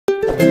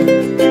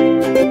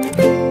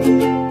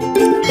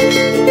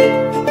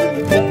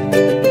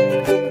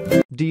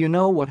Do you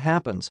know what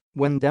happens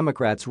when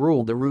Democrats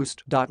rule the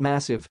roost?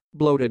 Massive,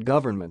 bloated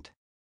government.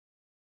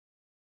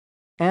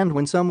 And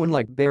when someone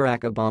like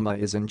Barack Obama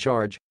is in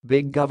charge,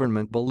 big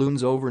government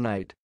balloons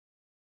overnight.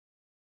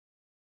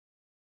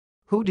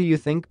 Who do you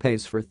think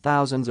pays for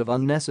thousands of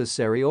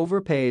unnecessary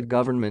overpaid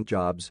government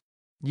jobs?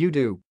 You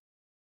do.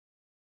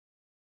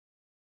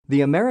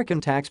 The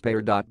American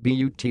taxpayer. But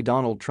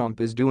Donald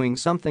Trump is doing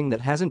something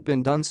that hasn't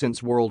been done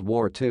since World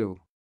War II.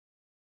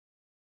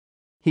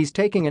 He's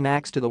taking an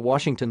axe to the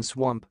Washington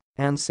swamp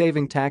and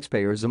saving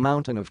taxpayers a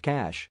mountain of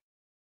cash.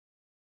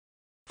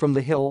 From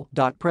the Hill.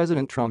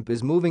 President Trump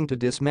is moving to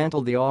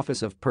dismantle the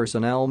Office of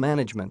Personnel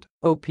Management,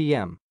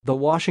 OPM. The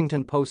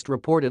Washington Post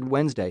reported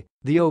Wednesday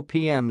the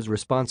OPM's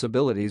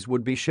responsibilities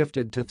would be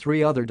shifted to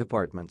 3 other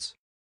departments.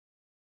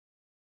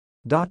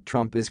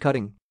 Trump is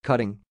cutting.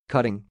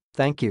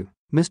 Thank you,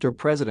 Mr.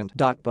 President.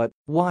 But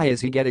why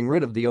is he getting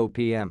rid of the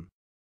OPM?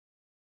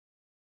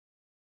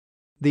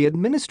 The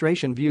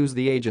administration views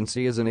the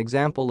agency as an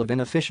example of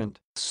inefficient,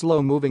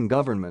 slow-moving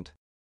government.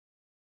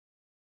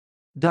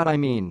 I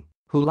mean,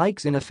 who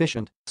likes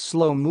inefficient,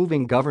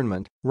 slow-moving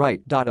government,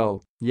 right?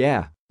 Oh,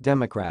 yeah,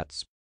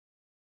 Democrats.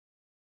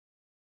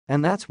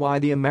 And that's why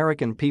the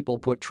American people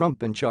put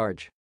Trump in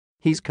charge.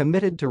 He's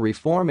committed to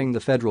reforming the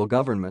federal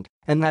government,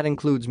 and that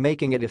includes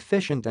making it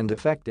efficient and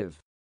effective.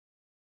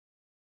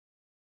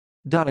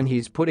 And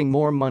he's putting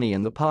more money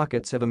in the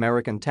pockets of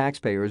American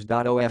taxpayers.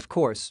 Of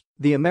course,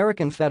 the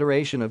American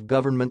Federation of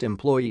Government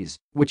Employees,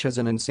 which has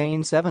an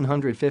insane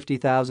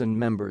 750,000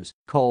 members,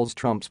 calls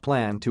Trump's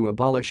plan to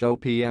abolish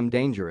OPM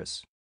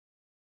dangerous.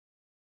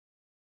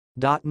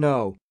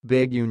 No,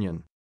 big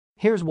union.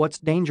 Here's what's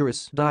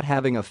dangerous.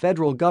 Having a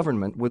federal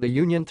government with a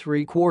union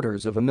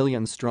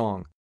 750,000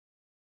 strong.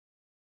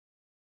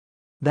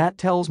 That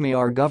tells me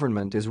our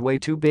government is way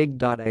too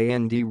big.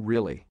 And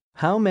really,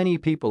 how many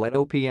people at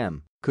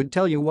OPM could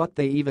tell you what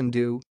they even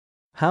do?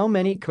 How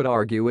many could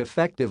argue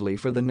effectively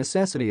for the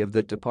necessity of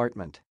that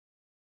department?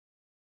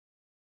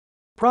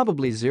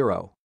 Probably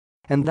 0.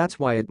 And that's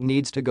why it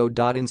needs to go.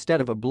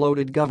 Instead of a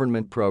bloated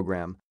government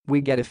program,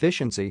 we get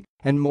efficiency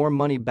and more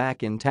money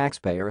back in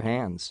taxpayer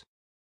hands.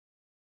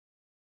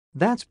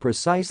 That's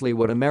precisely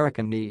what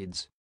America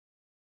needs.